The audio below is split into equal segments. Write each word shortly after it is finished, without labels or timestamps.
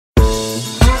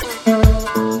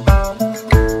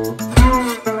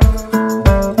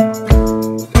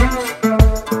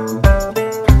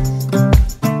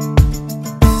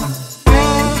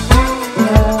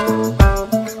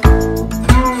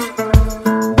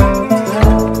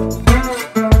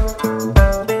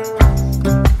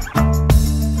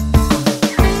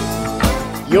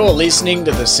You're listening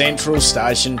to the Central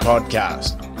Station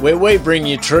podcast, where we bring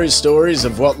you true stories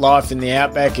of what life in the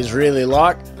outback is really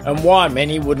like and why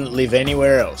many wouldn't live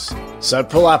anywhere else. So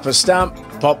pull up a stump,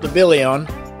 pop the billy on,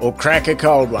 or crack a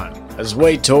cold one as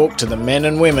we talk to the men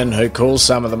and women who call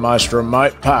some of the most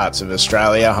remote parts of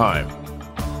Australia home.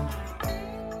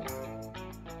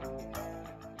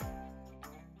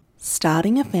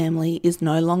 Starting a family is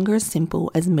no longer as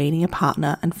simple as meeting a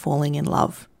partner and falling in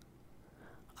love.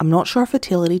 I'm not sure if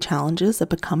fertility challenges are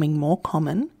becoming more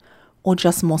common or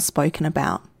just more spoken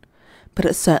about, but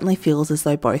it certainly feels as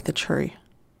though both are true.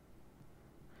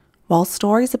 While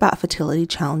stories about fertility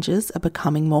challenges are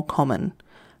becoming more common,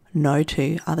 no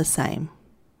two are the same.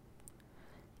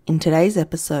 In today's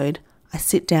episode, I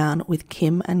sit down with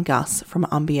Kim and Gus from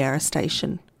Umbiera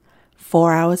Station,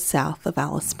 4 hours south of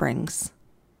Alice Springs.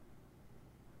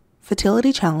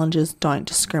 Fertility challenges don't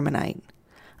discriminate,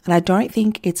 and I don't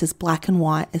think it's as black and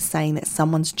white as saying that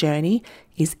someone's journey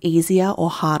is easier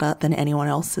or harder than anyone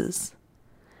else's.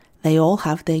 They all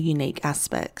have their unique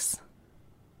aspects.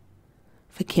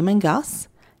 For Kim and Gus,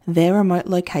 their remote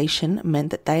location meant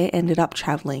that they ended up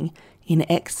travelling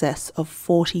in excess of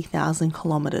 40,000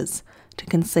 kilometres to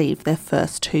conceive their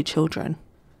first 2 children.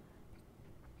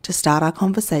 To start our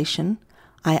conversation,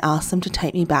 I asked them to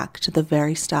take me back to the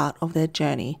very start of their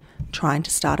journey trying to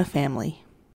start a family.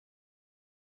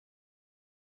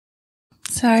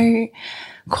 So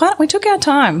we took our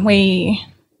time. We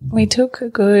took a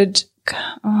good,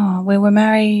 we were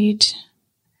married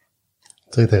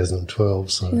 2012,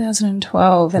 so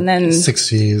 2012, and then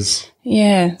 6 years.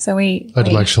 Yeah, so I had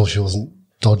to make sure she wasn't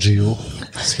dodgy or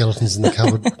skeletons in the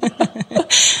cupboard.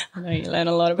 I know you learn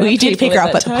a lot about. Well, you did pick her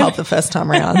up at the time. pub the first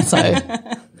time around, so.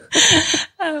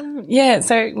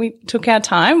 So we took our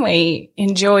time. We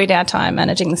enjoyed our time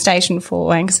managing the station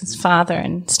for Angus's father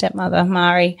and stepmother,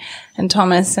 Mari and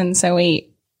Thomas, and so we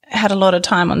had a lot of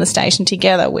time on the station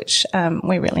together, which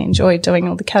we really enjoyed doing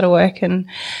all the cattle work and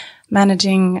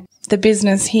managing the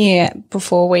business here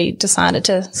before we decided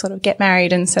to sort of get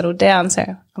married and settle down.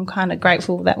 So I'm kind of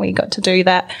grateful that we got to do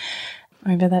that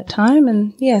over that time.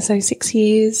 And so 6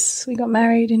 years, we got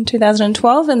married in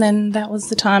 2012, and then that was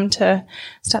the time to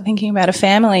start thinking about a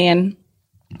family and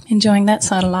enjoying that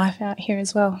side of life out here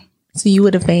as well. So you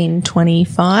would have been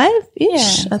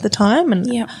 25-ish at the time,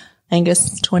 and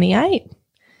Angus 28.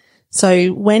 So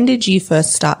when did you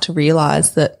first start to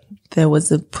realise that there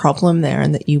was a problem there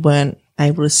and that you weren't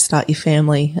able to start your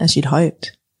family as you'd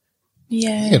hoped?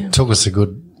 It took us a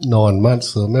good 9 months.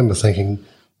 So I remember thinking,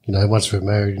 once we're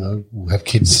married, we'll have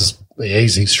kids just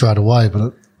easy straight away,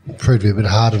 but it proved to be a bit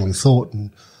harder than we thought.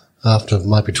 And after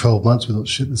maybe 12 months, we thought,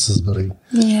 shit, this is really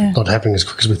not happening as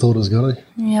quick as we thought it was going to.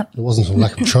 Yep. It wasn't from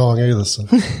lack of trying either. So.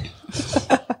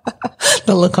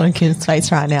 The look on Kim's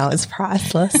face right now is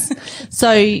priceless.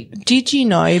 So did you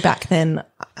know back then,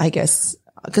 I guess,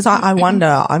 because I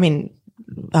wonder,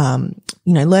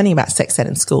 learning about sex ed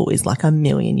in school is like a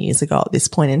million years ago at this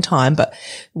point in time, but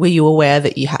were you aware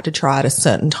that you had to try at a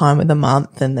certain time of the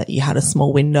month and that you had a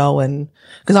small window? And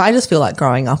because I just feel like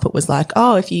growing up, it was like,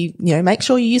 oh, if you, make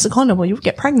sure you use a condom or you'll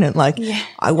get pregnant.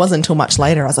 I wasn't until much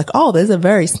later. I was like, oh, there's a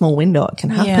very small window it can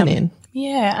happen in.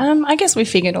 Yeah. I guess we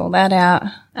figured all that out,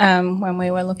 when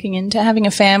we were looking into having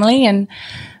a family, and,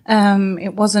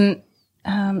 it wasn't,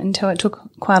 until it took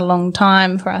quite a long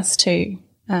time for us to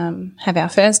have our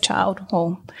first child,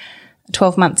 or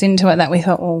 12 months into it, that we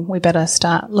thought, well, we better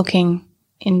start looking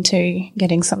into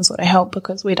getting some sort of help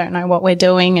because we don't know what we're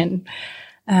doing, and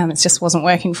it just wasn't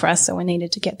working for us, so we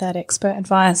needed to get that expert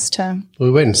advice to... We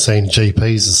went and seen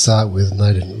GPs to start with, and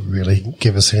they didn't really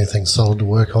give us anything solid to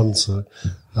work on, so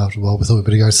after a while we thought we'd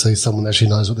better go see someone that actually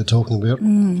knows what they're talking about.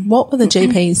 What were the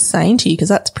GPs saying to you? Because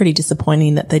that's pretty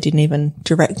disappointing that they didn't even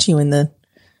direct you in the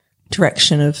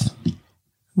direction of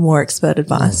more expert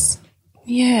advice.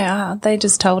 Yeah, they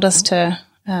just told us to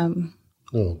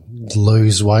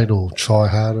lose weight or try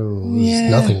harder, or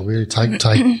nothing really. Take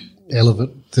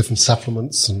Elevate, different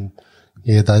supplements, and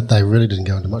they really didn't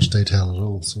go into much detail at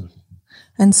all.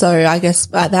 So I guess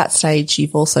at that stage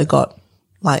you've also got,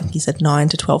 like you said, 9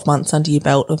 to 12 months under your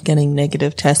belt of getting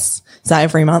negative tests. So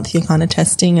every month you're kind of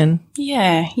testing and...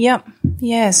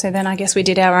 So then I guess we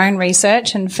did our own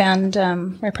research and found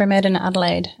Repromed in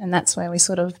Adelaide, and that's where we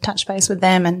sort of touched base with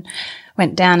them and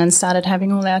went down and started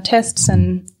having all our tests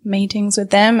and meetings with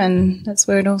them, and that's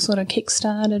where it all sort of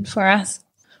kick-started for us.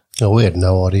 No, we had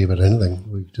no idea about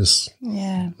anything. We just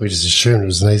assumed it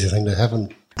was an easy thing to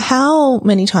happen. How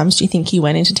many times do you think you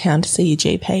went into town to see your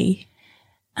GP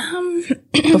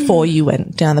before you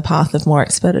went down the path of more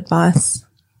expert advice?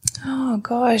 Oh,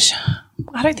 gosh.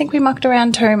 I don't think we mucked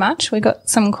around too much. We got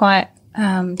some quite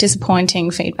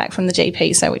disappointing feedback from the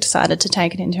GP, so we decided to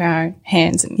take it into our own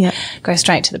hands and go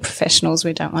straight to the professionals.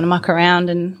 We don't want to muck around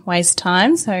and waste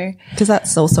time. So, because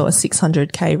that's also a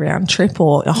 600k round trip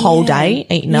or a whole day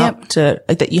eaten up to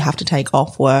that you have to take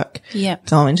off work,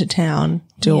 go into town,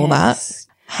 do all that.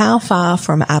 How far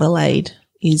from Adelaide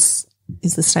is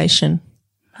the station?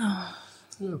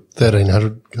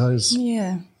 1,300 k's.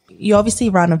 Yeah. You obviously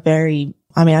run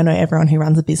I know everyone who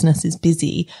runs a business is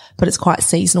busy, but it's quite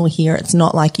seasonal here. It's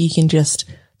not like you can just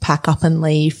pack up and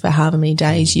leave for however many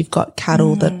days. You've got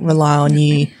cattle that rely on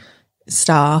you,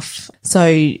 staff.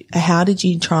 So how did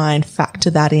you try and factor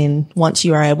that in once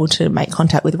you were able to make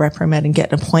contact with Repromed and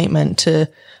get an appointment to,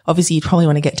 obviously you'd probably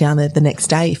want to get down there the next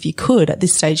day if you could. At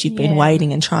this stage you've been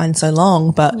waiting and trying so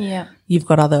long, but you've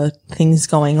got other things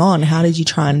going on. How did you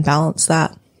try and balance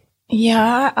that?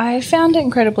 Yeah, I found it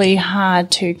incredibly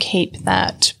hard to keep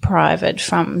that private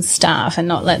from staff and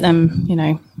not let them,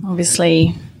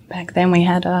 obviously back then we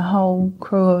had a whole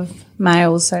crew of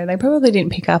males, so they probably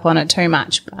didn't pick up on it too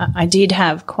much. But I did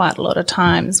have quite a lot of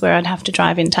times where I'd have to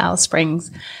drive into Alice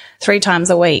Springs 3 times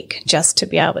a week just to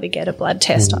be able to get a blood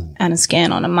test and a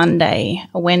scan on a Monday,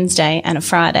 a Wednesday and a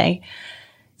Friday.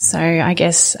 So I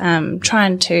guess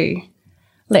trying to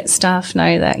let staff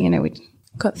know that, we'd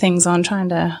got things on,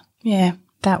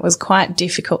 that was quite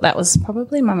difficult. That was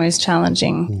probably my most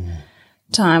challenging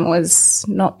time, was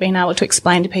not being able to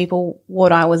explain to people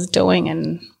what I was doing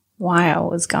and why I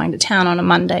was going to town on a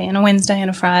Monday and a Wednesday and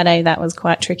a Friday. That was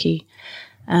quite tricky.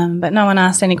 But no one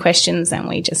asked any questions and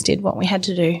we just did what we had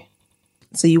to do.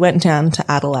 So you went down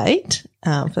to Adelaide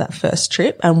for that first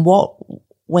trip, and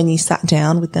when you sat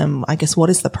down with them, I guess, what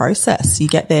is the process? You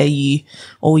get there,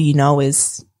 all you know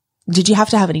is, did you have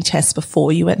to have any tests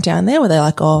before you went down there? Were they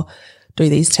like, do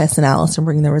these tests in Alice and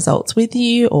bring the results with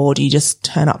you? Or do you just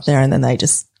turn up there and then they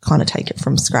just kind of take it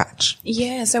from scratch?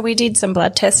 Yeah, so we did some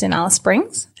blood tests in Alice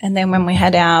Springs, and then when we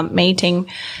had our meeting,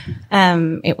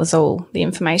 it was all the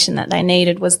information that they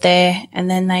needed was there, and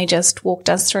then they just walked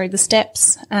us through the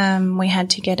steps. We had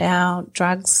to get our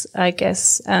drugs, I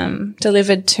guess,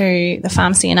 delivered to the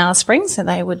pharmacy in Alice Springs, so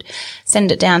they would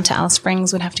send it down to Alice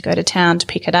Springs. We'd have to go to town to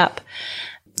pick it up.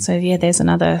 So, there's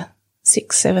another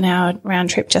 6-7 hour round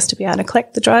trip just to be able to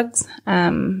collect the drugs.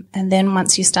 And then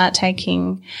once you start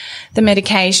taking the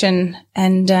medication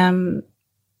and, during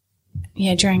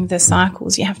the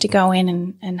cycles, you have to go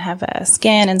in and have a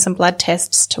scan and some blood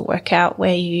tests to work out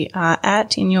where you are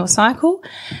at in your cycle.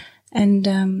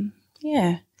 And,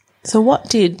 So what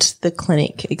did the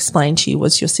clinic explain to you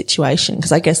was your situation?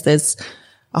 Because I guess there's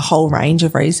a whole range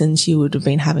of reasons you would have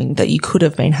been having, that you could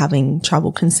have been having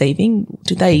trouble conceiving.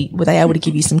 Were they able to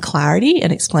give you some clarity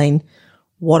and explain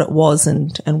what it was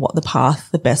and what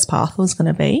the best path was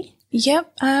going to be?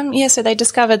 Yep. So they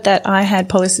discovered that I had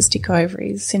polycystic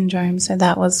ovaries syndrome. So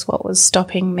that was what was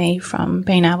stopping me from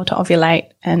being able to ovulate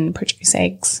and produce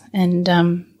eggs and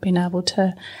being able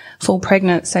to fall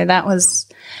pregnant. So that was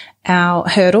our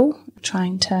hurdle.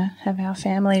 Trying to have our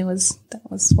family that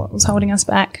was what was holding us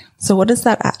back. So what does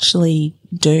that actually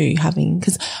do,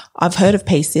 because I've heard of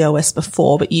PCOS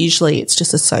before, but usually it's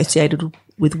just associated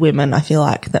with women, I feel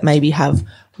like, that maybe have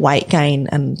weight gain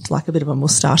and like a bit of a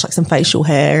moustache, like some facial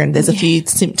hair, and there's a few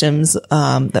symptoms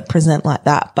that present like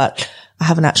that, but I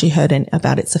haven't actually heard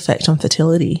about its effect on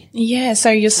fertility. Yeah,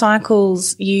 so your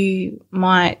cycles, your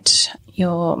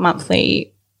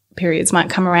monthly periods might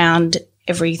come around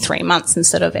every 3 months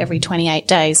instead of every 28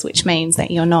 days, which means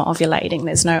that you're not ovulating.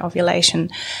 There's no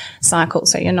ovulation cycle.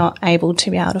 So you're not able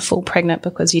to be able to fall pregnant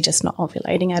because you're just not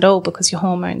ovulating at all, because your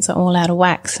hormones are all out of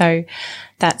whack. So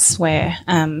that's where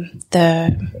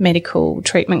the medical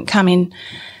treatment come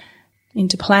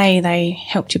into play. They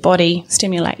helped your body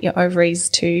stimulate your ovaries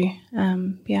to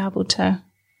be able to,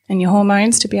 and your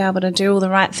hormones to be able to do all the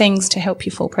right things to help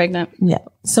you fall pregnant. Yeah.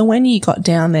 So when you got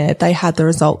down there, they had the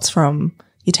results from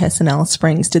your tests in Alice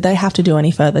Springs. Did they have to do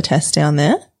any further tests down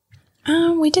there?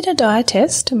 We did a dye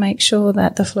test to make sure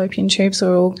that the fallopian tubes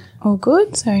were all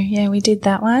good. So, we did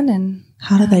that one. And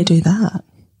how did they do that?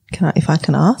 If I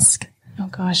can ask? Oh,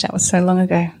 gosh, that was so long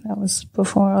ago. That was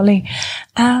before Ollie.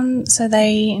 So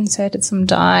they inserted some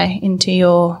dye into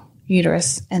your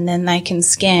uterus, and then they can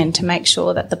scan to make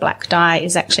sure that the black dye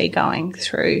is actually going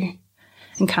through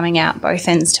and coming out both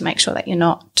ends, to make sure that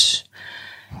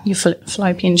your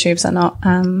fallopian tubes are not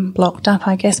blocked up,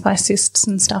 I guess, by cysts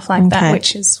and stuff like that,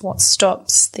 which is what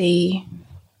stops the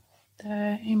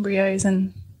embryos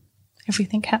and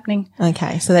everything happening.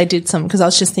 Okay, so they did some, because I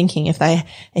was just thinking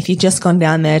if you'd just gone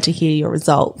down there to hear your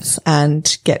results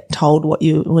and get told what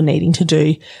you were needing to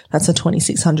do, that's a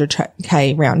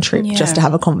 2,600k round trip just to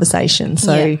have a conversation.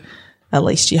 So at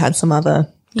least you had some other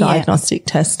diagnostic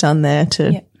test done there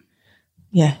to,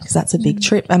 because that's a big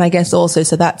trip. And I guess also,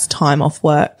 so that's time off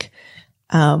work.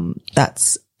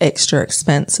 That's extra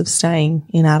expense of staying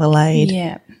in Adelaide.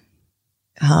 Yeah.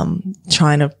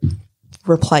 Trying to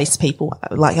replace people.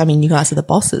 Like, I mean, you guys are the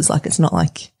bosses. Like, it's not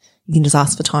like you can just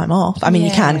ask for time off. I mean,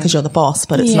 you can because you're the boss,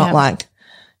 but it's not like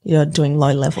you're doing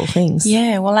low-level things.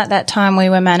 Yeah, well, at that time we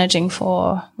were managing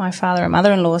for my father and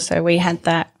mother-in-law, so we had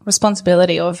that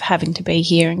responsibility of having to be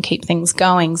here and keep things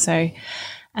going. So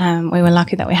we were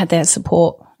lucky that we had their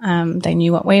support. They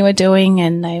knew what we were doing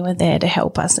and they were there to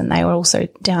help us, and they were also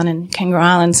down in Kangaroo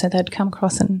Island, so they'd come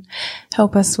across and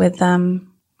help us with,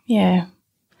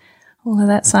 all of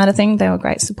that side of things. They were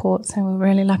great support, so we were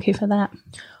really lucky for that.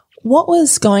 What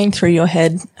was going through your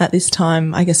head at this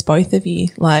time, I guess both of you,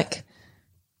 like,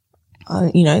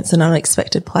 it's an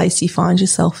unexpected place you find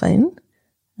yourself in.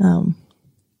 I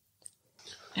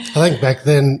think back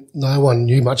then no one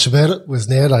knew much about it, whereas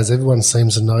nowadays everyone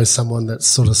seems to know someone that's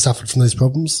sort of suffered from these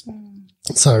problems.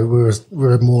 So we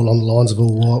were more along the lines of,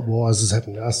 why is this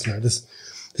happening to us?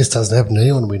 This doesn't happen to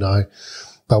anyone we know.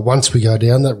 But once we go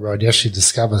down that road, you actually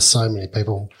discover so many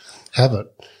people have it.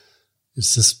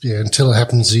 It's just, until it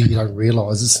happens to you, you don't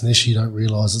realise it's an issue, you don't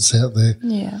realise it's out there.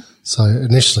 Yeah. So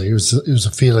initially it was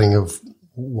a feeling of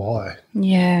why?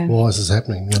 Yeah. Why is this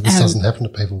happening? This doesn't happen to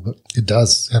people, but it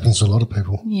does. It happens to a lot of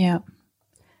people. Yeah.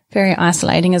 Very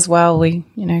isolating as well. We,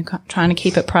 trying to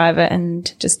keep it private and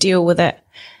just deal with it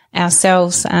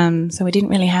ourselves. So we didn't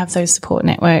really have those support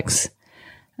networks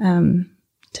to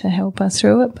help us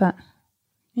through it, but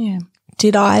yeah.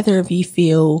 Did either of you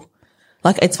feel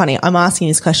like, it's funny, I'm asking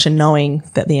this question knowing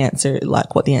that the answer,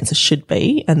 like what the answer should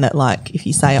be, and that like if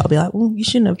you say it, I'll be like, well, you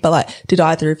shouldn't have. But like, did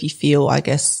either of you feel, I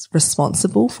guess,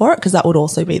 responsible for it? Because that would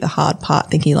also be the hard part,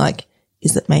 thinking like,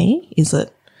 is it me? Is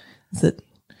it?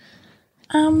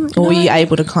 Or were you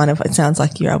able to it sounds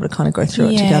like you're able to kind of go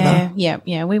through it together.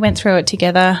 Yeah. We went through it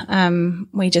together.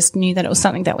 We just knew that it was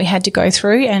something that we had to go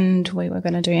through, and we were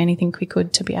going to do anything we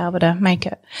could to be able to make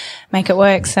it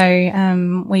work.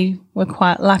 So, we were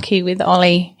quite lucky with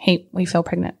Ollie. We fell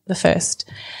pregnant the first,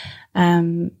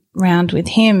 round with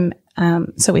him.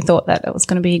 So we thought that it was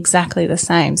going to be exactly the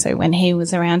same. So when he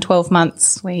was around 12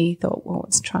 months, we thought, well,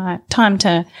 it's time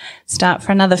to start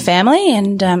for another family.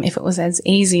 And, if it was as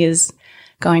easy as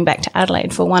going back to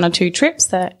Adelaide for 1 or 2 trips,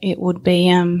 that it would be,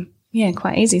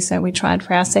 quite easy. So we tried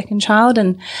for our second child,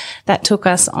 and that took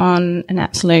us on an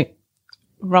absolute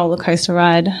roller coaster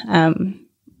ride.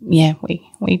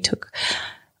 We took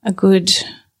a good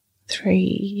 3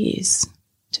 years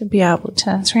to be able to,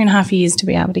 3.5 years to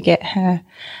be able to get her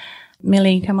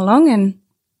Millie come along. And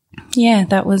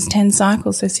that was 10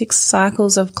 cycles. So 6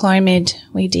 cycles of Clomid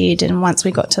we did. And once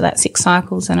we got to that 6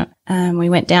 cycles, and we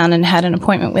went down and had an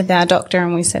appointment with our doctor,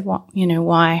 and we said,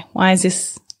 why is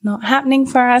this not happening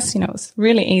for us? It was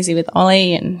really easy with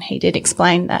Ollie, and he did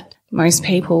explain that most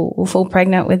people will fall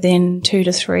pregnant within 2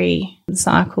 to 3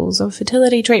 cycles of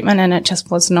fertility treatment, and it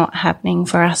just was not happening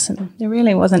for us. And there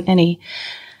really wasn't any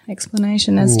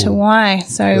explanation as to why.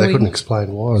 So they couldn't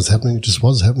explain why it was happening. It just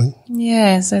was happening.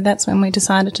 Yeah. So that's when we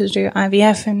decided to do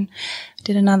IVF, and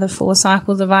did another 4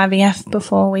 cycles of IVF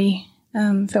before we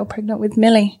fell pregnant with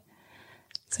Millie.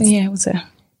 So it was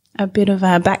a bit of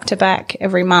a back-to-back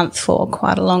every month for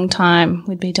quite a long time.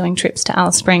 We'd be doing trips to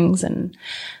Alice Springs and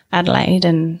Adelaide,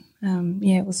 and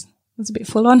it was a bit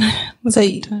full on. It was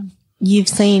a good time. You've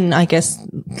seen, I guess,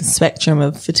 the spectrum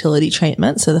of fertility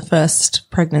treatment. So the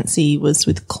first pregnancy was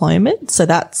with Clomid. So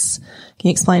can you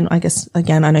explain, I guess,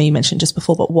 again, I know you mentioned just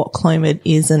before, but what Clomid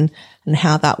is and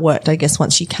how that worked, I guess,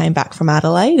 once you came back from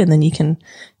Adelaide, and then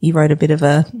you wrote a bit of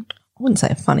I wouldn't say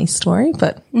a funny story,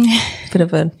 but a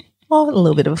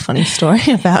little bit of a funny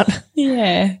story about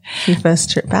your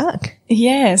first trip back.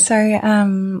 Yeah.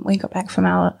 So, we got back from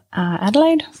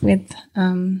Adelaide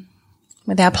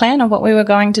with our plan of what we were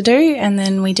going to do, and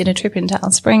then we did a trip into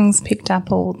Alice Springs, picked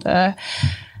up all the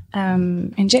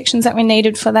injections that we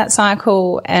needed for that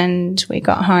cycle, and we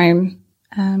got home.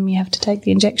 You have to take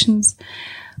the injections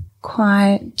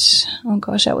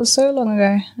that was so long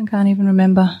ago. I can't even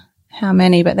remember how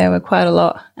many, but there were quite a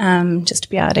lot, just to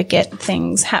be able to get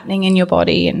things happening in your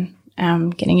body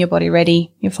and getting your body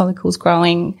ready, your follicles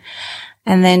growing.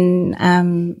 And then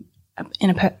in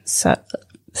a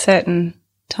certain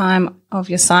time of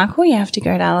your cycle, you have to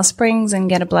go to Alice Springs and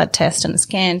get a blood test and a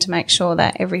scan to make sure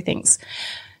that everything's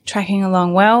tracking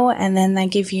along well. And then they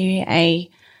give you a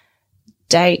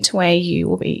date where you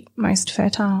will be most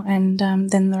fertile, and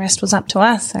then the rest was up to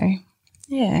us. So,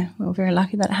 we were very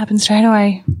lucky that it happened straight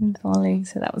away with Ollie,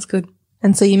 so that was good.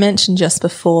 And so you mentioned just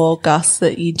before, Gus,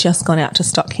 that you'd just gone out to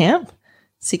stock camp,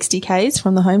 60 Ks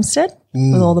from the homestead.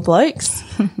 with all the blokes.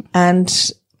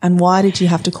 And why did you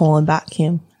have to call him back,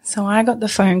 Kim? So I got the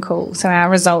phone call. So our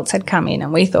results had come in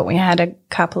and we thought we had a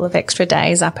couple of extra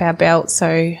days up our belt. So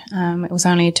it was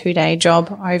only a 2-day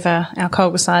job over our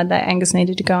Culver side that Angus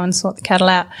needed to go and sort the cattle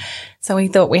out. So we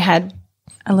thought we had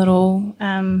a little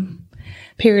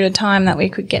period of time that we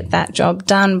could get that job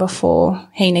done before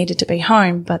he needed to be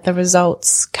home. But the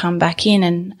results come back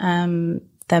in and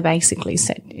they basically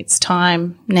said, it's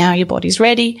time now, your body's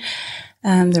ready.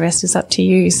 The rest is up to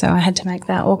you. So I had to make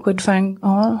that awkward phone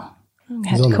call. I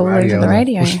had to call over the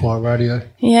radio. Bushfire radio.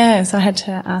 Yeah, so I had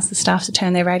to ask the staff to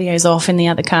turn their radios off in the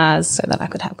other cars so that I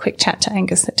could have a quick chat to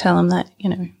Angus to tell him that, you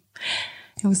know,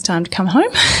 it was time to come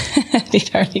home.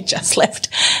 He'd only just left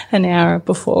an hour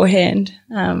beforehand.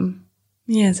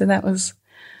 So that was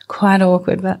quite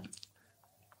awkward, but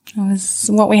it was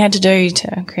what we had to do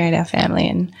to create our family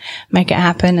and make it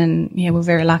happen. And, yeah, we're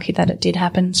very lucky that it did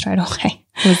happen straight away.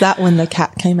 Was that when the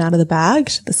cat came out of the bag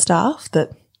to the staff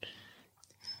that...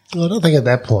 Well, I don't think at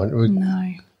that point.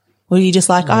 No. Were you just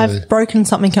like, I've broken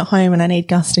something at home and I need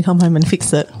Gus to come home and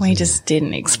fix it? We just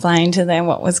didn't explain to them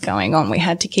what was going on. We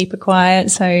had to keep it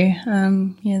quiet. So,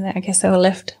 I guess they were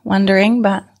left wondering,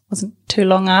 but it wasn't too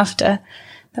long after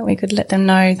that we could let them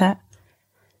know that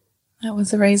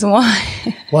was the reason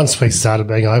why. Once we started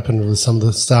being open with some of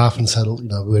the staff and said, you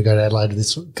know, we're going to Adelaide for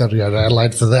this, got to go to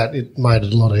Adelaide for that, it made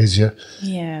it a lot easier.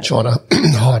 Yeah. Trying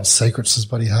to hide secrets is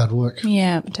bloody hard work.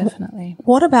 Yeah, definitely.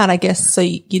 What about, I guess, so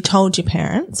you told your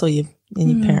parents or your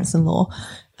parents-in-law,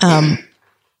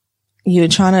 you were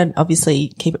trying to obviously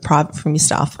keep it private from your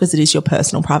staff because it is your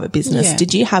personal private business. Yeah.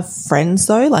 Did you have friends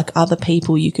though, like other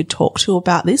people you could talk to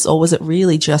about this, or was it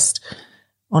really just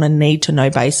on a need-to-know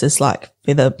basis, like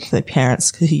for the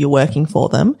parents who you're working for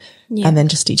them, and then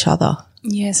just each other?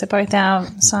 Yeah, so both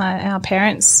our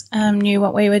parents knew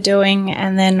what we were doing,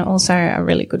 and then also a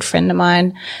really good friend of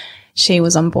mine, she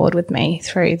was on board with me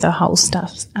through the whole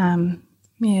stuff,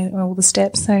 all the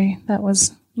steps. So that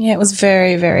was, it was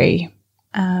very, very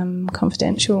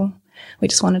confidential. We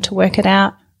just wanted to work it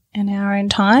out in our own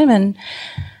time, and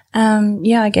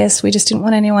I guess we just didn't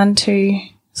want anyone to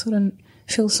sort of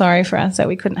feel sorry for us that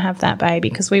we couldn't have that baby,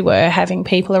 because we were having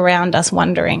people around us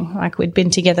wondering, like, we'd been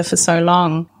together for so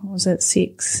long. Was it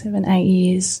 6, 7, 8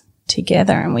 years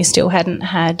together, and we still hadn't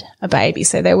had a baby.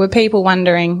 So there were people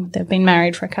wondering, they've been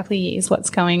married for a couple of years, what's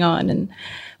going on? And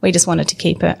we just wanted to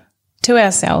keep it to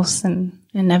ourselves and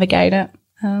navigate it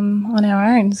on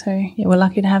our own. So, we're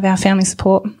lucky to have our family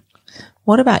support.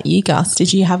 What about you, Gus?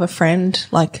 Did you have a friend,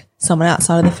 like someone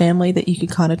outside of the family, that you could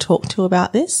kind of talk to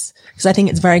about this? Because I think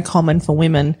it's very common for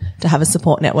women to have a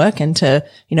support network and to,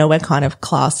 we're kind of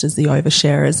classed as the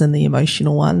oversharers and the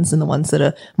emotional ones and the ones that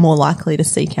are more likely to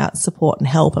seek out support and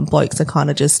help, and blokes are kind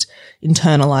of just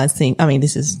internalise things. I mean,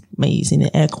 this is me using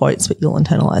the air quotes, but you'll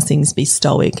internalise things, be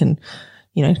stoic and,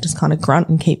 just kind of grunt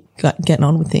and keep getting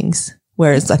on with things.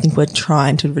 Whereas I think we're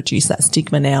trying to reduce that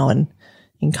stigma now and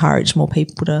encourage more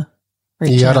people to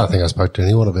reach out. I don't think I spoke to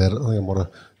anyone about it. I think I might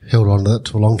have held on to that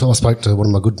for a long time. I spoke to one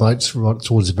of my good mates right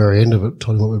towards the very end of it,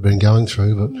 told him what we'd been going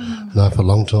through, but no, for a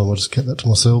long time I just kept that to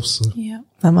myself. So. Yeah.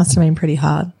 That must have been pretty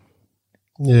hard.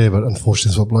 Yeah, but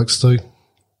unfortunately it's what blokes do.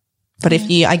 But if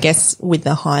you, I guess with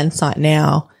the hindsight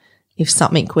now, if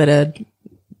something were to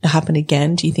happen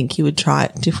again, do you think you would try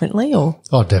it differently? Or?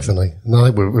 Oh, definitely. No,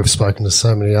 I think we've spoken to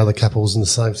so many other couples in the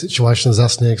same situation as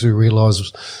us now, because we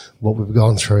realise what we've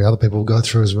gone through, other people will go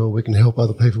through as well. We can help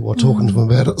other people by talking to them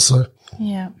about it. So,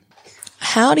 yeah.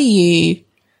 How do you,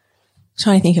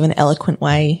 trying to think of an eloquent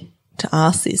way to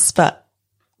ask this, but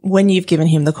when you've given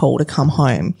him the call to come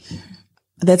home,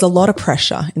 there's a lot of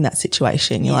pressure in that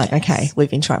situation. You're like, okay,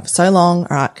 we've been trying for so long.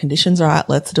 All right, conditions are right.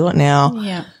 Let's do it now.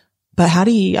 Yeah. But how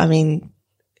do you,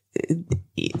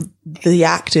 the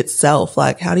act itself,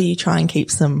 like, how do you try and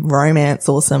keep some romance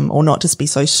or not just be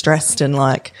so stressed and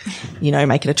make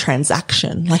it a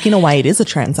transaction? Like, in a way it is a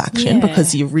transaction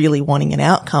because you're really wanting an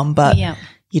outcome, but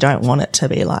you don't want it to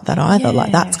be like that either. Yeah.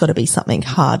 Like, that's got to be something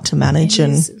hard to manage. It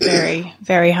is very,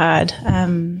 very hard.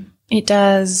 It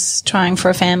does, trying for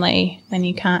a family when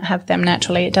you can't have them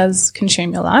naturally, it does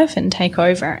consume your life and take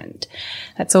over, and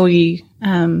that's all you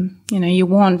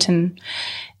want, and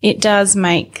it does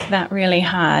make that really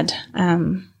hard.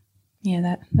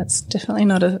 That's definitely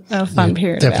not a fun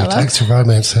period of our life. Definitely takes the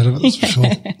romance out of it, that's for sure.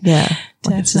 Yeah.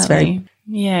 It's just very...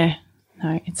 Yeah.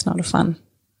 No, it's not a fun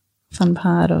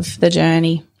part of the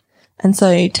journey. And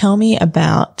so tell me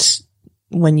about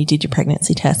when you did your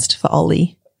pregnancy test for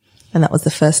Ollie, and that was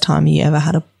the first time you ever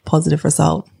had a positive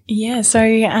result. Yeah, so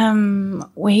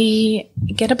we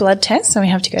get a blood test, so we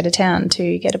have to go to town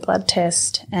to get a blood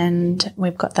test, and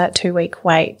we've got that 2-week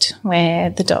wait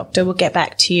where the doctor will get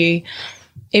back to you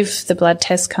if the blood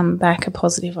tests come back a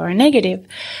positive or a negative.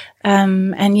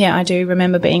 And yeah, I do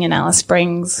remember being in Alice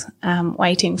Springs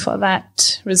waiting for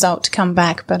that result to come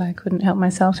back, but I couldn't help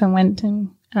myself and went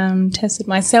and tested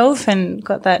myself and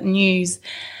got that news.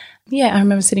 Yeah, I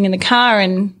remember sitting in the car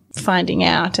and finding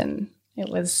out, and it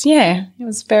was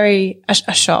very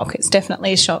a shock. It's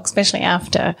definitely a shock, especially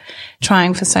after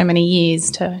trying for so many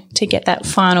years to get that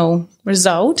final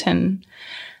result. And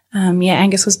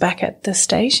Angus was back at the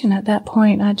station at that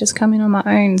point. I'd just come in on my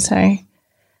own, so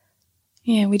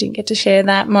yeah, we didn't get to share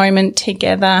that moment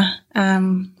together.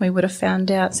 We would have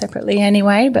found out separately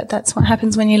anyway, but that's what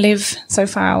happens when you live so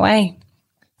far away.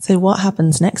 So what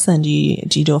happens next then? Do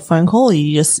you do a phone call, or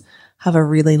you just have a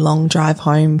really long drive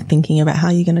home thinking about how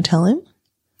you're going to tell him?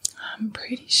 I'm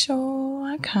pretty sure.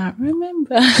 I can't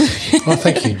remember. I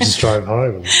think you just drove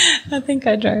home. I think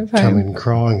I drove home. Come in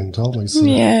crying and told me so.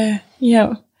 Yeah.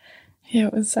 Yeah,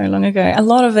 it was so long ago. A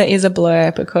lot of it is a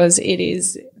blur because it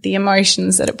is the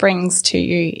emotions that it brings to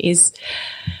you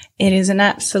it is an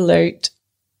absolute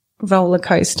roller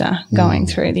coaster going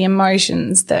through the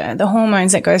emotions, the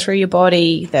hormones that go through your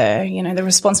body, the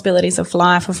responsibilities of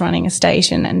life, of running a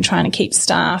station and trying to keep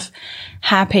staff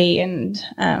happy and,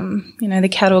 the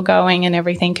cattle going and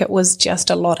everything. It was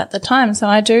just a lot at the time. So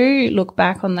I do look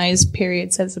back on those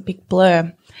periods as a big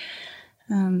blur.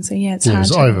 It's hard. It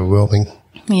was overwhelming.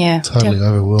 Yeah. Totally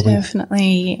overwhelming.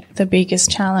 Definitely the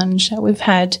biggest challenge that we've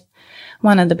had,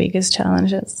 one of the biggest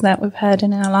challenges that we've had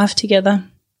in our life together.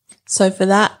 So for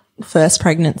that first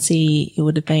pregnancy, it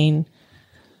would have been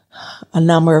a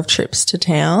number of trips to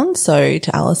town. So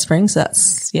to Alice Springs,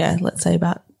 that's, let's say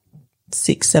about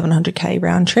 600-700K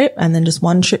round trip, and then just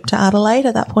one trip to Adelaide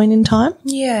at that point in time?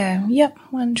 Yeah, yep,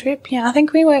 one trip. Yeah, I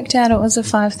think we worked out it was a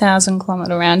 5,000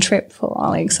 kilometre round trip for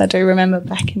Ollie. So I do remember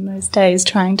back in those days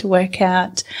trying to work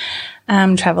out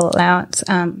travel allowance,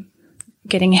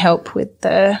 getting help with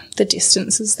the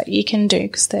distances that you can do,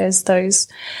 because there's those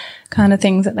kind of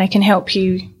things that they can help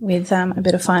you with a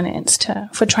bit of finance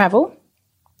for travel.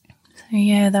 So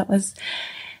yeah,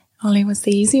 Ollie was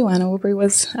the easy one.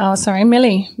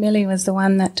 Millie. Millie was the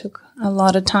one that took a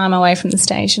lot of time away from the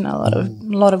station, a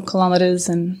lot of kilometres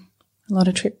and a lot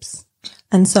of trips.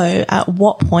 And so at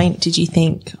what point did you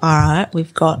think, all right,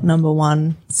 we've got number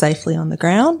one safely on the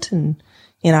ground and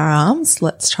in our arms,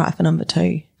 let's try for number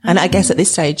two? And I guess at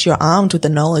this stage you're armed with the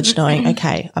knowledge knowing,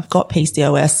 okay, I've got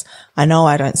PCOS. I know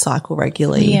I don't cycle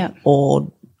regularly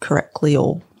or correctly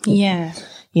or,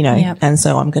 and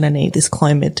so I'm going to need this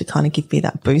Clomid to kind of give me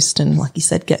that boost and, like you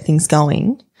said, get things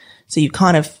going. So you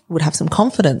kind of would have some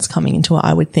confidence coming into it,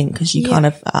 I would think, because you kind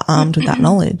of are armed with that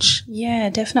knowledge. Yeah,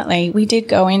 definitely. We did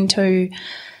go into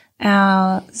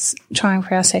trying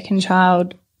for our second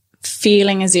child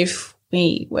feeling as if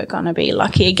we were going to be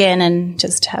lucky again and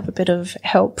just have a bit of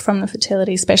help from the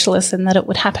fertility specialist and that it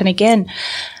would happen again.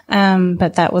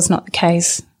 But that was not the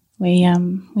case.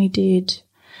 We did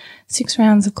 6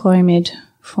 rounds of Clomid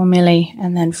for Millie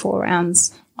and then 4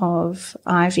 rounds of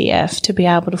IVF to be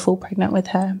able to fall pregnant with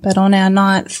her. But on our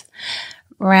 9th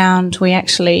round, we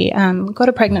actually got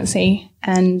a pregnancy,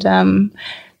 and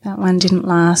that one didn't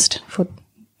last for,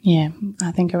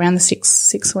 I think around the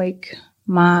 6-week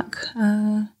mark.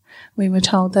 We were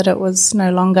told that it was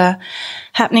no longer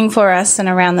happening for us, and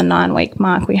around the 9-week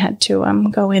mark we had to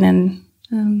go in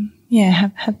and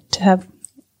have to have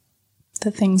the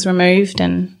things removed,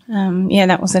 and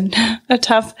that was a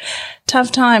tough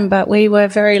time. But we were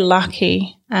very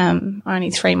lucky.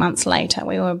 Only 3 months later,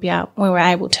 we were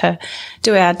able to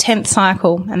do our 10th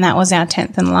cycle, and that was our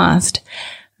 10th and last.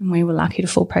 And we were lucky to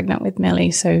fall pregnant with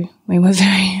Millie, so we were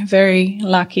very, very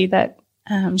lucky that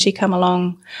she come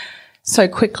along so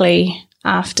quickly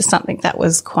after something that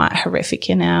was quite horrific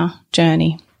in our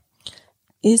journey.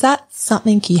 Is that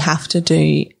something you have to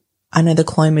do? I know the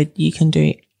Clomid you can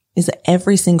do. Is it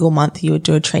every single month you would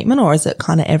do a treatment, or is it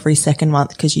kind of every second month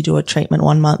because you do a treatment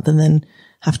 1 month and then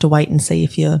have to wait and see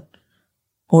if you're,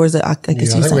 or is it, I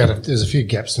guess I think there's a few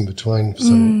gaps in between for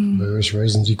some various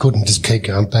reasons. You couldn't just keep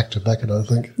going back to back, I don't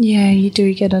think. Yeah, you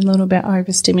do get a little bit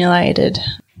overstimulated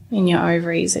in your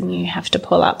ovaries and you have to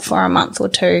pull up for a month or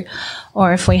two.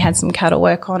 Or if we had some cattle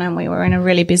work on and we were in a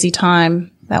really busy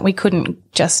time that we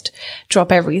couldn't just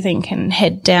drop everything and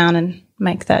head down and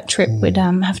make that trip, we'd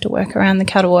have to work around the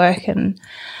cattle work. And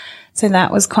so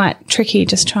that was quite tricky,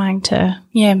 just trying to,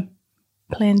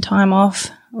 plan time off,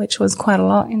 which was quite a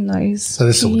lot in those. So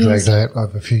this all dragged out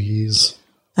over a few years.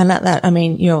 And at that, I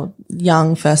mean, you're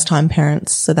young first-time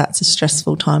parents, so that's a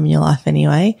stressful time in your life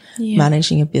anyway,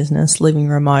 managing a business, living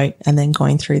remote, and then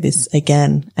going through this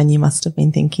again. And you must have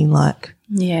been thinking like,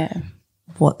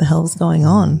 what the hell's going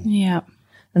on? Yeah.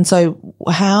 And so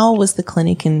how was the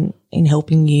clinic in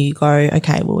helping you go,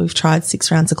 okay, well, we've tried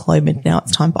 6 rounds of Clomid, now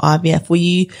it's time for IVF. Were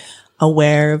you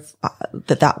aware of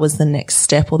that was the next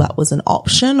step, or that was an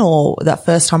option, or that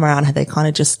first time around had they kind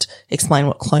of just explained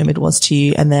what Clomid was to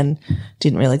you and then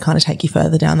didn't really kind of take you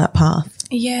further down that path?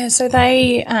 Yeah, so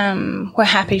they were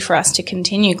happy for us to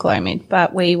continue Clomid,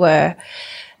 but we were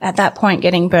at that point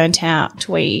getting burnt out.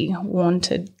 We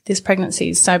wanted this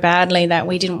pregnancy so badly that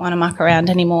we didn't want to muck around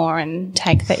anymore and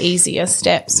take the easier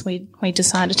steps. We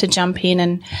decided to jump in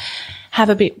and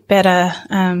have a bit better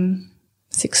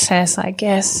success, I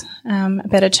guess, a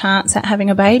better chance at having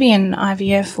a baby, and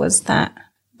IVF was that.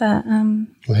 How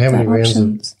many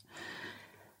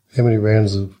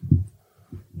rounds of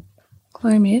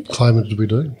Clomid did we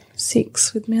do?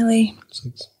 6 with Millie.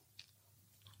 6.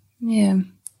 Yeah.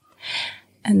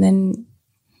 And then,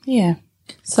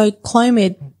 So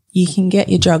Clomid, you can get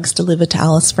your drugs delivered to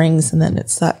Alice Springs, and then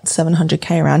it's that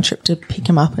 $700K round trip to pick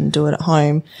them up and do it at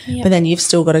home. Yep. But then you've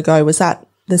still got to go. Was that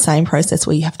the same process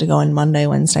where you have to go on Monday,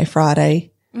 Wednesday,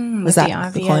 Friday? Was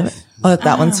that the IVF? Oh,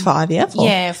 that one's for IVF? Or?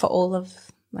 Yeah, for all of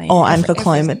my and for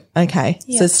Clomid. Okay.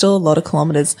 Yep. So it's still a lot of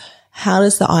kilometres. How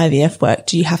does the IVF work?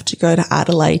 Do you have to go to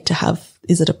Adelaide to have,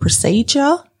 is it a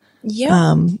procedure?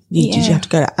 Yeah. Did you have to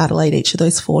go to Adelaide each of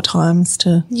those 4 times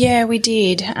to? Yeah, we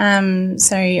did.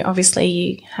 So obviously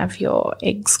you have your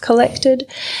eggs collected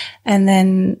and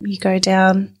then you go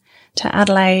down to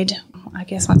Adelaide, I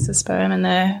guess once the sperm and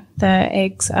the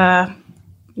eggs are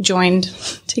joined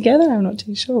together. I'm not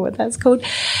too sure what that's called.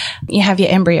 You have your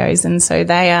embryos, and so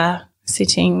they are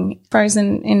sitting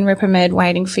frozen in Repromed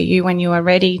waiting for you when you are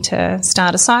ready to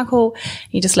start a cycle.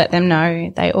 You just let them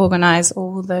know. They organise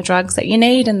all the drugs that you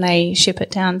need and they ship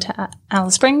it down to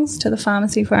Alice Springs to the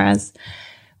pharmacy for us.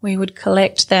 We would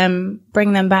collect them,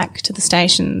 bring them back to the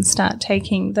station, start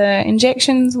taking the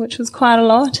injections, which was quite a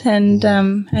lot, and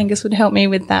Angus would help me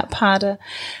with that part of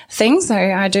things. So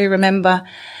I do remember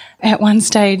at one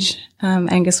stage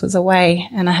Angus was away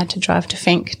and I had to drive to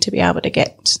Finke to be able to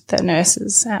get the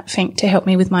nurses at Finke to help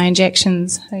me with my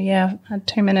injections. So, yeah, a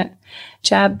 2-minute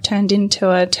jab turned into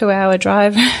a 2-hour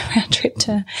drive round trip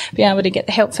to be able to get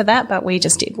the help for that, but we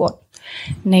just did what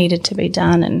needed to be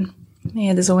done. And,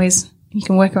 yeah, there's always – you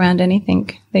can work around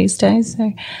anything these days.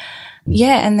 So,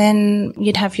 yeah, and then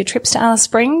you'd have your trips to Alice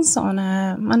Springs on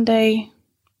a Monday,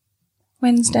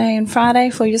 Wednesday and Friday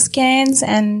for your scans,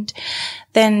 and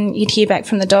then you'd hear back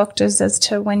from the doctors as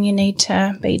to when you need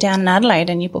to be down in Adelaide,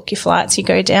 and you book your flights, you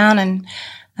go down and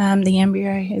the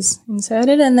embryo is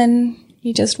inserted, and then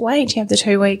you just wait. You have the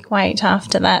 2-week wait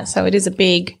after that. So it is a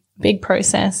big, big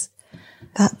process.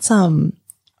 That's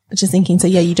just thinking, so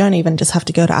yeah, you don't even just have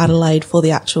to go to Adelaide for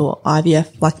the actual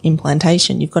IVF, like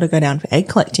implantation. You've got to go down for egg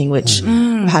collecting, which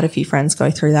I've had a few friends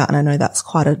go through that, and I know that's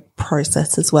quite a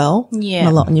process as well. Yeah. And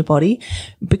a lot on your body.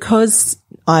 Because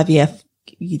IVF,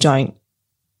 you don't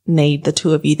need the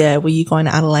 2 of you there. Were you going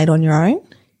to Adelaide on your own?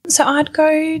 So I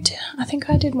think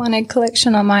I did 1 egg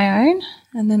collection on my own,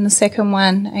 and then the second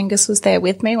one, Angus was there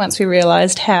with me once we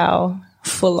realised how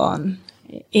full on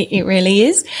it really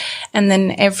is. And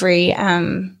then every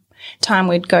time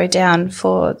we'd go down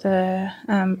for the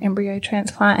embryo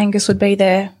transplant, Angus would be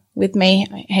there with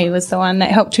me. He was the one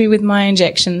that helped me with my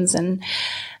injections, and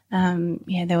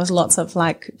there was lots of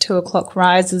like 2:00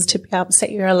 rises to be able to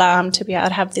set your alarm to be able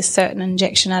to have this certain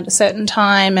injection at a certain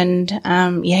time, and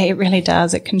it really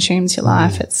does. It consumes your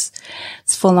life. It's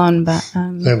full on. But I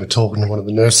remember talking to one of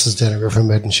the nurses down at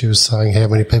Repromed, and she was saying how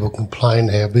many people complain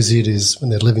how busy it is when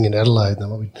they're living in Adelaide. They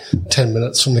might be 10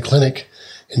 minutes from the clinic,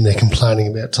 and they're complaining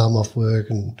about time off work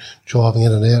and driving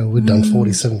in and out. We'd done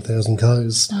 47,000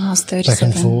 k's back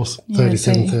and forth,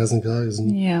 37,000 k's.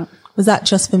 Yeah. Was that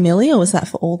just for Millie, or was that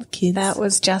for all the kids? That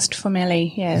was just for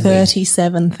Millie, yeah.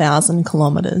 37,000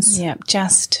 kilometres. Yeah,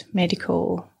 just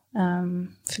medical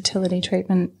fertility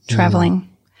treatment, travelling.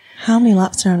 How many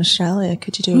laps around Australia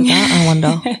could you do with that, I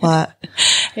wonder?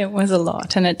 It was a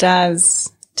lot, and it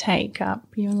does take up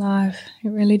your life. It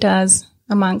really does,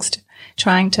 amongst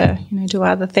trying to, do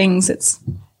other things. It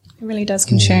really does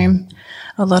consume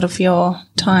a lot of your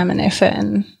time and effort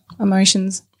and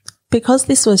emotions. Because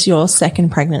this was your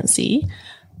second pregnancy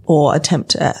or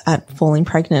attempt at falling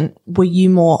pregnant, were you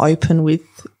more open with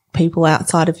people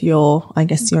outside of your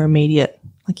immediate,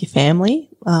 like your family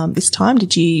this time?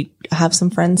 Did you have some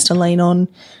friends to lean on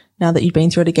now that you'd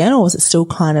been through it again, or was it still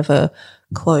kind of a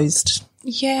closed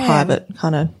private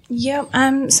kind of?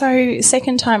 Yeah. So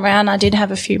second time round, I did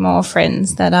have a few more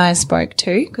friends that I spoke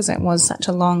to because it was such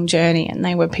a long journey, and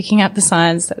they were picking up the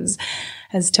signs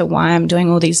as to why I'm doing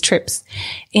all these trips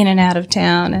in and out of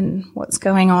town and what's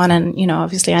going on. And, you know,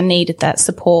 obviously I needed that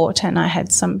support, and I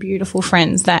had some beautiful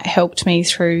friends that helped me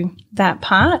through that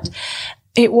part.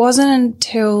 It wasn't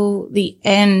until the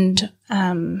end,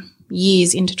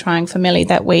 years into trying for Millie,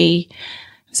 that it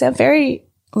was our very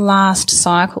last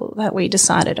cycle that we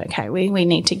decided, okay, we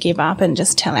need to give up and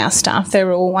just tell our staff. They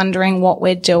were all wondering what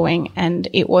we're doing, and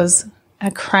it was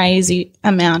a crazy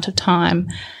amount of time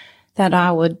that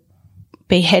I would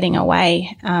be heading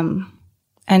away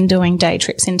and doing day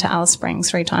trips into Alice Springs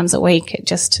 3 times a week.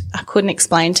 I couldn't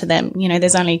explain to them, you know,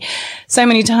 there's only so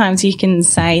many times you can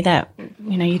say that,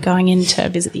 you know, you're going in to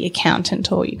visit the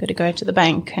accountant, or you got to go to the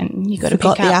bank and you got to pick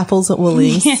up the apples at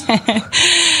Woolies. Yeah.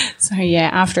 So yeah,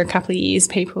 after a couple of years,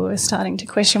 people were starting to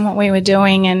question what we were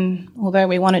doing, and although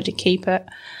we wanted to keep it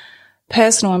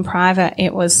personal and private,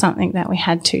 it was something that we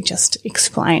had to just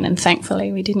explain, and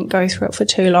thankfully we didn't go through it for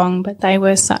too long. But they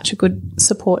were such a good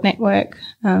support network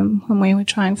when we were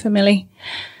trying for Millie.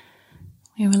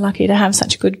 We were lucky to have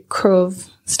such a good crew of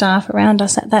staff around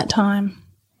us at that time.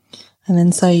 And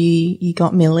then so you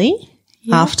got Millie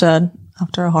after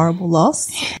a horrible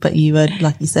loss, but you were,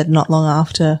 like you said, not long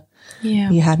after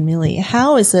you had Millie.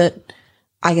 How is it,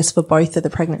 I guess, for both of the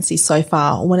pregnancies so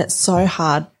far, when it's so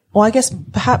hard? Well, I guess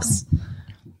perhaps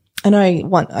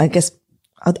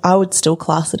I would still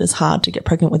class it as hard to get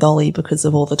pregnant with Ollie because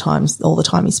of all the time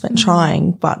you spent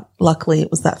trying. But luckily it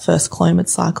was that first Clomid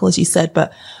cycle, as you said.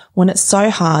 But when it's so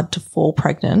hard to fall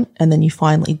pregnant and then you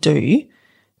finally do you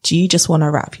just want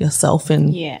to wrap yourself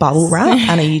in bubble wrap?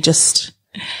 And are you just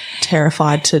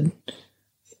terrified to?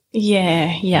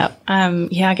 I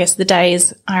guess the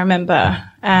days I remember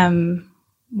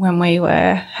when we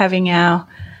were having our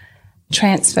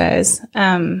transfers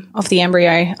of the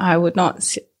embryo, I would not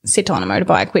sit on a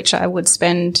motorbike, which I would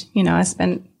spend, I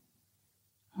spent,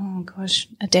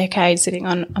 a decade sitting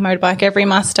on a motorbike every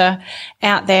muster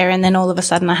out there, and then all of a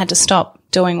sudden I had to stop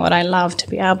doing what I loved to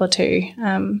be able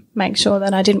to make sure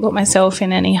that I didn't put myself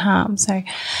in any harm. So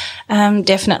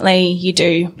definitely you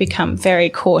do become very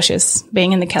cautious.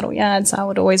 Being in the cattle yards, I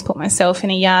would always put myself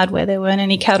in a yard where there weren't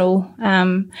any cattle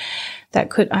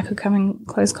that I could come in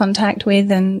close contact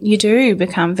with, and you do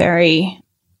become very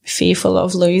fearful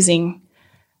of losing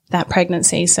that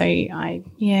pregnancy. So I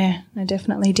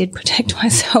definitely did protect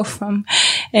myself from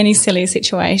any silly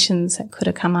situations that could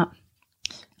have come up.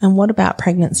 And what about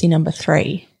pregnancy number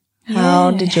 3?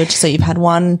 How did so you've had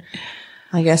one,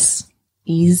 I guess,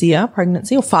 easier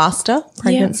pregnancy or faster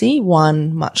pregnancy,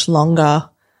 one much longer,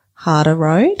 harder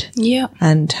road. Yeah.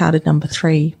 And how did number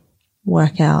 3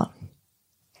 work out?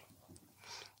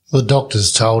 The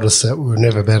doctors told us that we were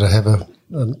never about to have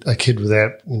a kid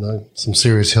without, some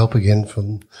serious help again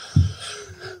from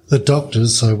the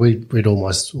doctors. So we'd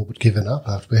almost all but given up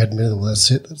after we had Millie. Well, that's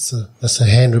it. That's the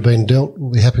hand we've been dealt.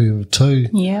 We'll be happy with 2.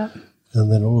 Yeah. And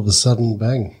then all of a sudden,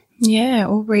 bang. Yeah,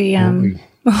 Aubrey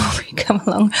come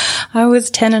along. I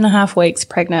was 10 and a half weeks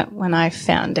pregnant when I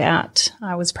found out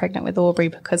I was pregnant with Aubrey,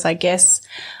 because I guess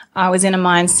I was in a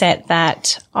mindset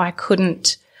that I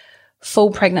couldn't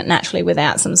fall pregnant naturally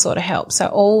without some sort of help. So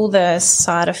all the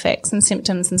side effects and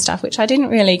symptoms and stuff, which I didn't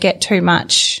really get too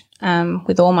much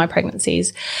with all my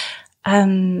pregnancies,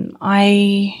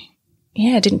 I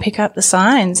didn't pick up the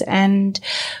signs. And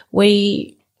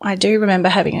I do remember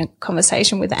having a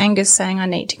conversation with Angus saying I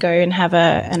need to go and have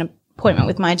an appointment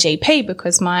with my GP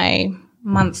because my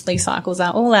monthly cycles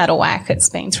are all out of whack. It's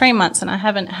been 3 months and I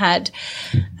haven't had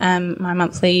my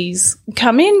monthlies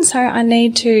come in, so I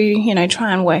need to,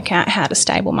 try and work out how to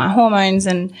stable my hormones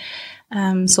and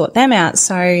sort them out.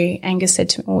 So Angus said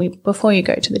to me, well, before you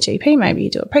go to the GP, maybe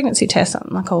you do a pregnancy test. I'm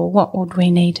like, oh, what would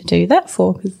we need to do that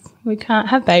for? Because we can't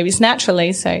have babies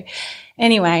naturally. So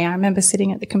anyway, I remember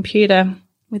sitting at the computer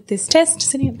with this test,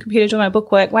 sitting at the computer doing my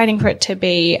bookwork, waiting for it to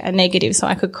be a negative so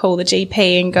I could call the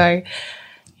GP and go,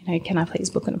 can I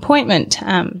please book an appointment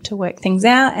to work things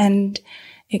out? And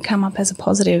it come up as a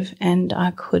positive, and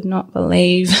I could not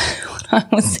believe what I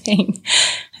was seeing.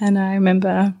 And I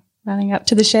remember running up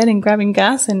to the shed and grabbing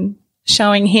Gus and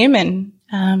showing him, and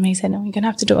he said, no, we're going to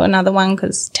have to do another one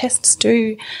because tests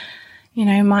do,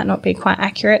 might not be quite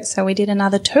accurate. So we did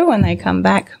another 2 and they come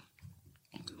back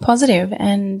positive,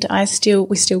 and we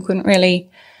still couldn't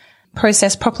really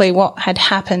process properly what had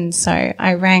happened. So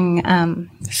I rang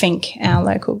Fink, our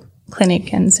local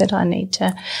clinic, and said I need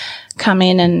to come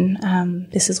in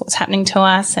and this is what's happening to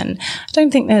us. And I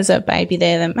don't think there's a baby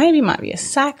there that maybe might be a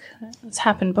sac. It's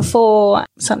happened before.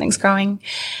 Something's growing.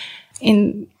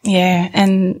 and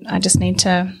I just need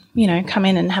to, come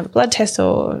in and have a blood test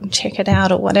or check it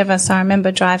out or whatever. So I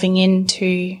remember driving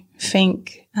into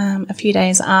Fink a few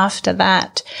days after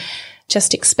that,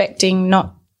 just expecting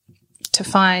not to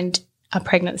find a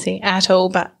pregnancy at all,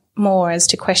 but more as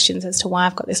to questions as to why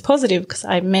I've got this positive, because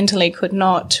I mentally could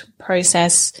not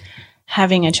process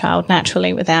having a child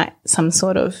naturally without some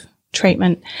sort of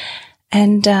treatment.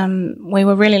 And we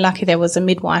were really lucky. There was a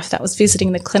midwife that was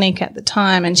visiting the clinic at the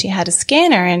time, and she had a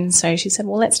scanner, and so she said,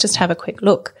 well, let's just have a quick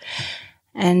look.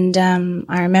 And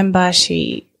I remember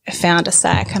she found a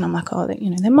sac, and I'm like, oh,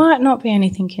 there might not be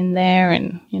anything in there,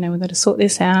 and, we've got to sort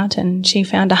this out. And she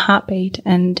found a heartbeat,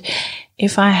 and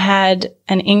if I had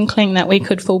an inkling that we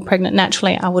could fall pregnant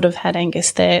naturally, I would have had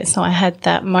Angus there. So I had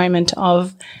that moment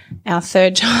of our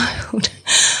third child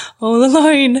all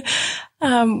alone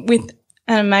with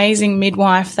an amazing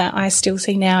midwife that I still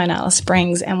see now in Alice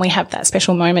Springs, and we have that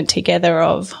special moment together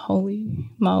of, holy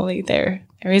moly, there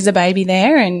is a baby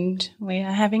there, and we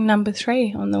are having number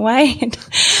 3 on the way.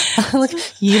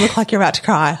 You look like you're about to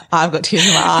cry. I've got tears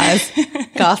in my eyes.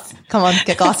 Gus, come on,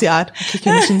 get glassy-eyed. I'll kick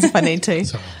your missions if I need to.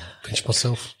 So pinch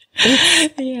myself.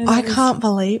 I can't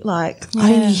believe, I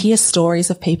hear stories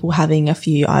of people having a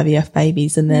few IVF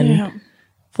babies and then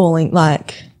falling,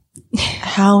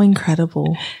 how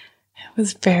incredible.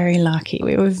 Was very lucky.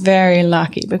 We were very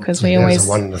lucky because we always. It was a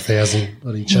 1 in 1,000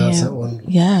 bloody chance, that one.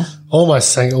 Yeah.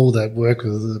 Almost saying all that work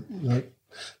with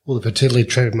all the fertility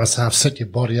treatment must have set your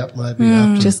body up maybe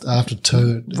after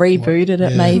 2. Rebooted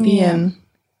it maybe. Yeah.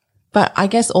 But I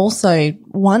guess also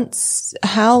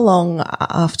how long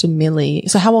after Millie,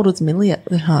 so how old was Millie at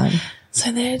the time?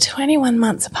 So they're 21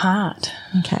 months apart.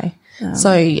 Okay.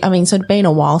 So it'd been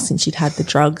a while since you'd had the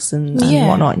drugs and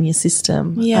whatnot in your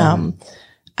system. Yeah.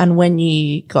 And when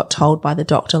you got told by the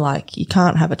doctor, you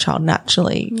can't have a child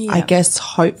naturally, I guess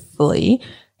hopefully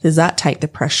does that take the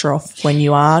pressure off when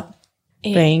you are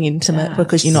being intimate,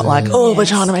 because you're not we're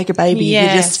trying to make a baby.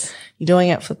 Yes. You're doing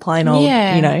it for plain old,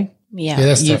 Yeah,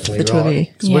 that's definitely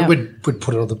right. Yeah. We'd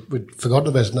put it on we'd forgotten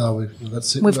about it. No,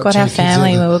 that's it. We've got our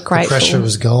family. We were grateful. The pressure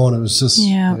was gone. It was just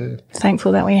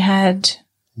thankful that we had,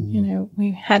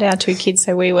 we had our 2 kids,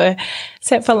 so we were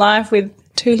set for life with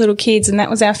 2 little kids, and that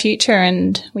was our future.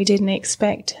 And we didn't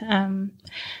expect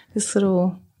this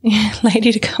little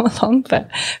lady to come along, but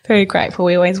very grateful.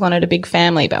 We always wanted a big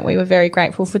family, but we were very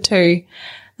grateful for 2.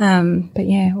 But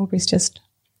yeah, Aubrey's just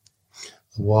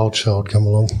the wild child come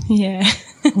along. Yeah.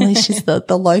 At least she's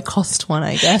the low cost one,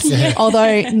 I guess. Yeah.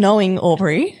 Although knowing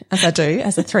Aubrey, as I do,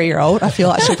 as a 3-year-old, I feel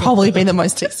like she'll probably be the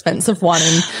most expensive one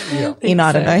in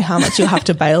I don't know how much you'll have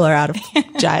to bail her out of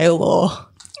jail or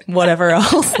whatever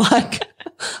else,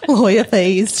 lawyer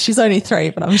fees. She's only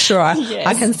 3, but I'm sure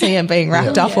I can see her being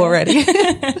wrapped up already.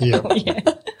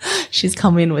 She's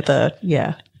come in with a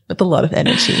lot of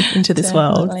energy into this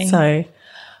world. So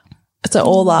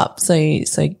all up,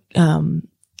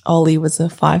 Ollie was a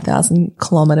 5,000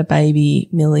 kilometre baby,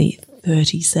 Millie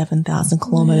 37,000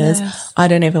 kilometres. Yes. I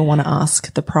don't even want to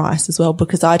ask the price as well,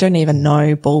 because I don't even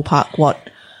know ballpark what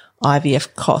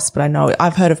IVF costs, but I know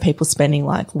I've heard of people spending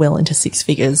well into 6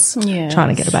 figures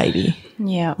trying to get a baby.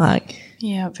 Yeah.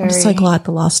 I'm so glad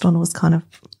the last one was kind of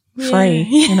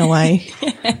free in a way.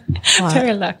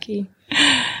 Very lucky.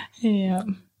 Yeah.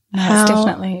 No, it's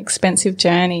definitely an expensive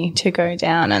journey to go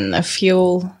down, and the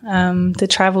fuel, the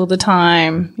travel, the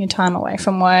time, your time away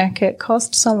from work, it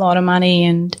costs a lot of money,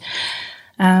 and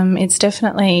it's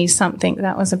definitely something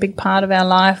that was a big part of our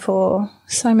life for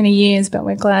so many years, but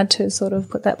we're glad to sort of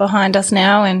put that behind us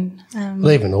now. And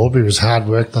even Aubrey was hard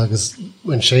work, because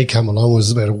when she came along it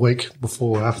was about a week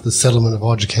before after the settlement of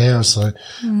Hydrocare, so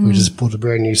we just put a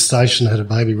brand new station, had a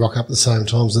baby rock up at the same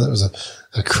time, so that was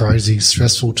a crazy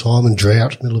stressful time, and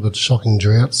drought, middle of a shocking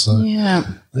drought, so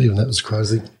even that was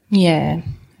crazy. Yeah,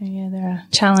 there are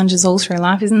challenges all through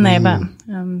life, isn't there? But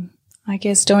I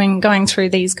guess going through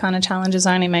these kind of challenges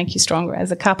only make you stronger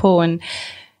as a couple, and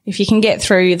if you can get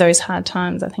through those hard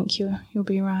times, I think you'll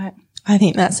be right. I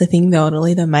think that's the thing, though. It'll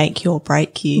either make you or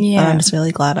break you. Yeah. And I'm just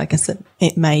really glad, I guess,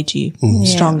 it made you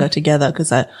stronger together,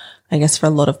 because I guess for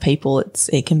a lot of people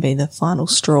it can be the final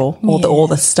straw or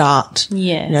the start.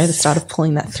 Yes. The start of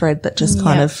pulling that thread that just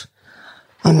kind of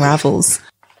unravels.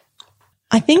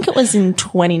 I think it was in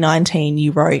 2019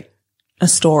 you wrote a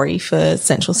story for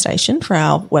Central Station for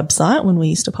our website when we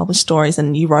used to publish stories,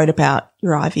 and you wrote about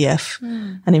your IVF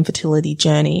and infertility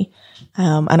journey.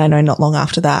 And I know not long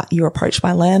after that you were approached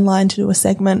by Landline to do a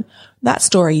segment. That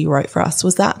story you wrote for us,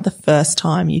 was that the first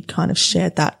time you'd kind of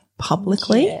shared that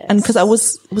publicly? Yes. And because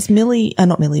was Millie,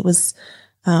 not Millie, was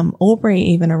Aubrey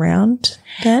even around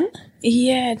then?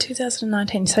 Yeah,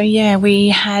 2019. So yeah, we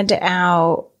had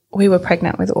our we were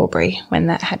pregnant with Aubrey when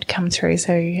that had come through.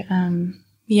 So,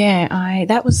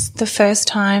 that was the first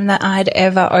time that I'd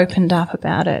ever opened up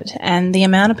about it. And the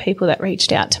amount of people that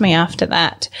reached out to me after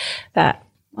that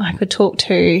I could talk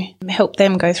to, help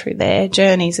them go through their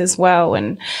journeys as well.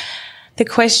 And the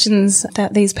questions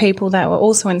that these people that were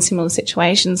also in similar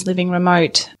situations living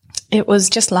remote, it was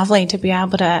just lovely to be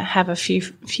able to have a few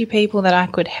people that I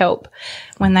could help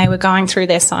when they were going through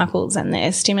their cycles and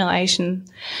their stimulation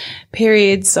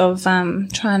periods of trying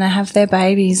to have their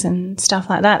babies and stuff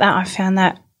like that. I found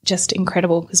that just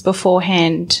incredible, because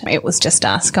beforehand it was just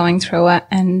us going through it,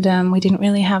 and we didn't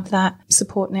really have that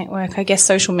support network. I guess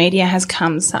social media has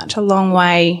come such a long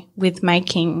way with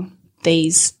making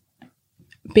these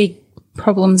big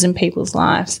problems in people's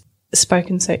lives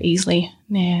spoken so easily.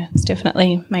 Yeah, it's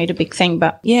definitely made a big thing.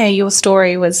 But yeah, your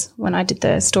story was, when I did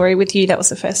the story with you, that was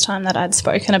the first time that I'd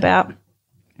spoken about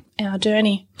our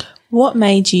journey. What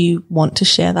made you want to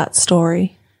share that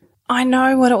story? I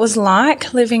know what it was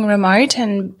like living remote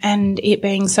and it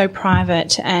being so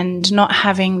private and not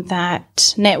having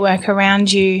that network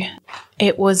around you.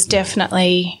 It was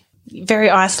definitely very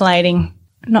isolating,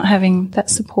 not having that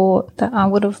support that I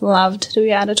would have loved to be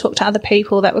able to talk to other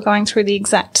people that were going through the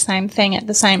exact same thing at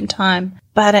the same time.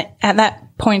 But at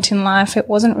that point in life, it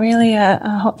wasn't really a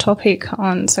hot topic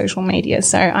on social media.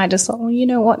 So I just thought, well, you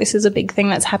know what, this is a big thing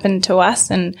that's happened to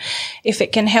us. And if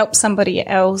it can help somebody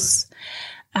else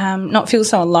not feel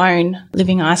so alone,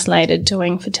 living isolated,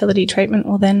 doing fertility treatment,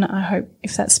 well, then I hope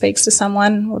if that speaks to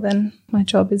someone, well, then my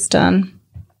job is done.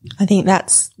 I think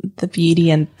that's the beauty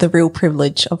and the real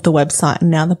privilege of the website and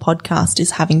now the podcast,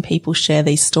 is having people share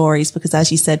these stories, because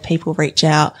as you said, people reach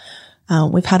out.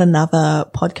 We've had another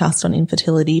podcast on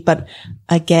infertility, but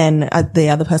again, the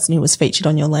other person who was featured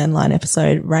on your landline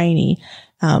episode, Rainey,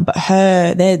 but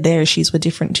their issues were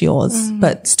different to yours,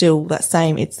 but still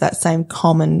it's that same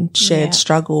common shared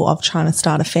struggle of trying to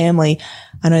start a family.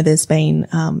 I know there's been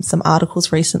some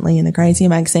articles recently in the Grazier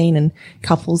magazine, and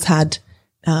couples had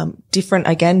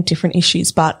different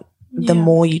issues, but the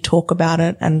more you talk about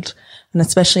it, and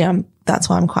especially that's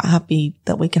why I'm quite happy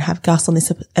that we can have Gus on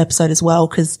this episode as well,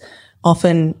 because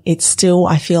often it's still,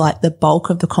 I feel like the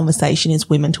bulk of the conversation is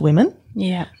women to women.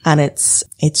 Yeah. And it's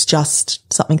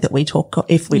just something that we talk,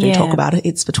 if we do talk about it,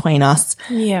 it's between us.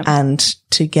 Yeah. And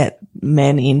to get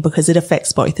men in, because it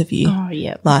affects both of you. Oh,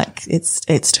 yeah. Like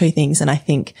it's two things. And I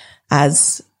think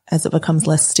as it becomes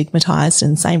less stigmatized,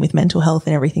 and same with mental health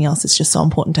and everything else, it's just so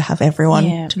important to have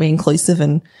everyone to be inclusive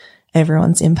and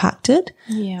everyone's impacted.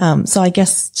 Yeah. So I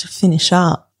guess to finish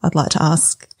up, I'd like to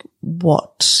ask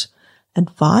what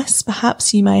advice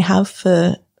perhaps you may have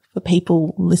for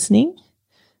people listening,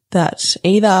 that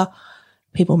either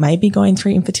people may be going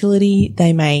through infertility,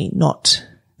 they may not,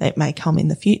 it may come in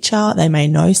the future, they may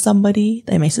know somebody,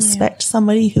 they may suspect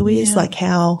somebody who is, like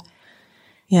how,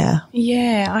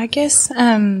 Yeah, I guess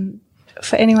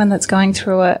for anyone that's going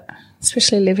through it,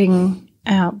 especially living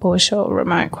out bush or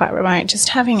remote, quite remote, just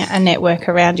having a network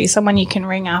around you, someone you can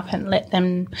ring up and let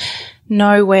them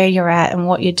know where you're at and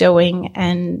what you're doing,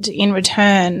 and in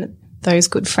return, those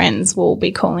good friends will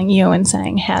be calling you and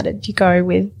saying, how did you go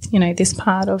with, this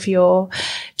part of your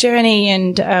journey?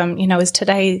 And, is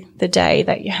today the day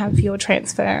that you have your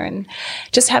transfer? And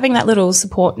just having that little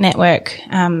support network,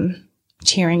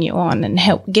 cheering you on and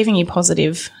giving you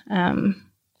positive,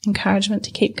 encouragement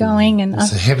to keep going. And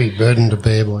it's a heavy burden to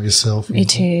bear by yourself.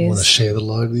 It is. You want to share the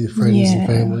load with your friends and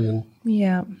family.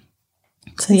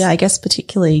 So I guess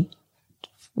particularly,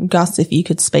 Gus, if you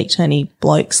could speak to any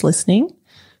blokes listening,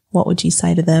 what would you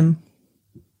say to them?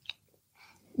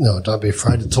 No, don't be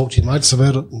afraid to talk to your mates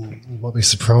about it. You might be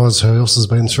surprised who else has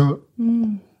been through it.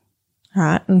 All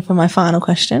right. And for my final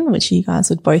question, which you guys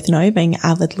would both know, being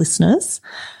avid listeners,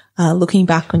 looking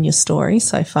back on your story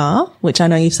so far, which I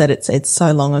know you've said it's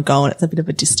so long ago and it's a bit of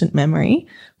a distant memory,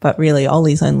 but really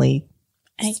Ollie's only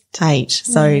 8,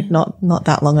 so not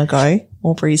that long ago.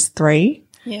 Aubrey's 3,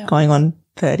 going on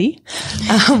 30.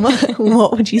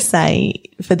 What would you say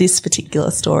for this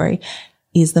particular story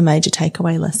is the major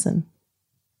takeaway lesson?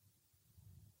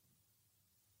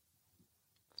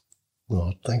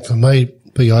 Well, I think for me,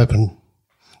 be open.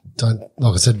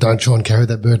 Don't try and carry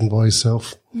that burden by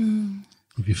yourself.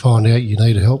 If you find out you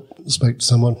need help, speak to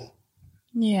someone.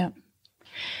 Yeah.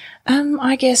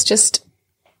 I guess just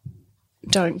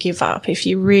don't give up if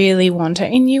you really want to,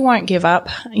 and you won't give up.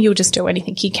 You'll just do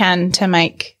anything you can to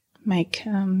make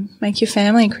your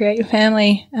family, create your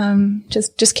family.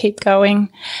 Just keep going.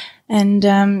 And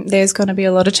there's going to be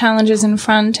a lot of challenges in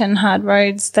front and hard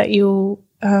roads that you'll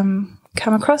come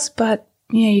across, but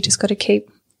you just got to keep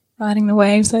riding the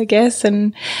waves, I guess.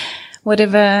 And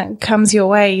whatever comes your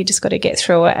way, you just got to get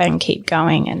through it and keep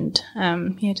going, and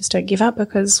just don't give up,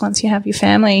 because once you have your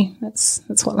family, that's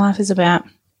what life is about.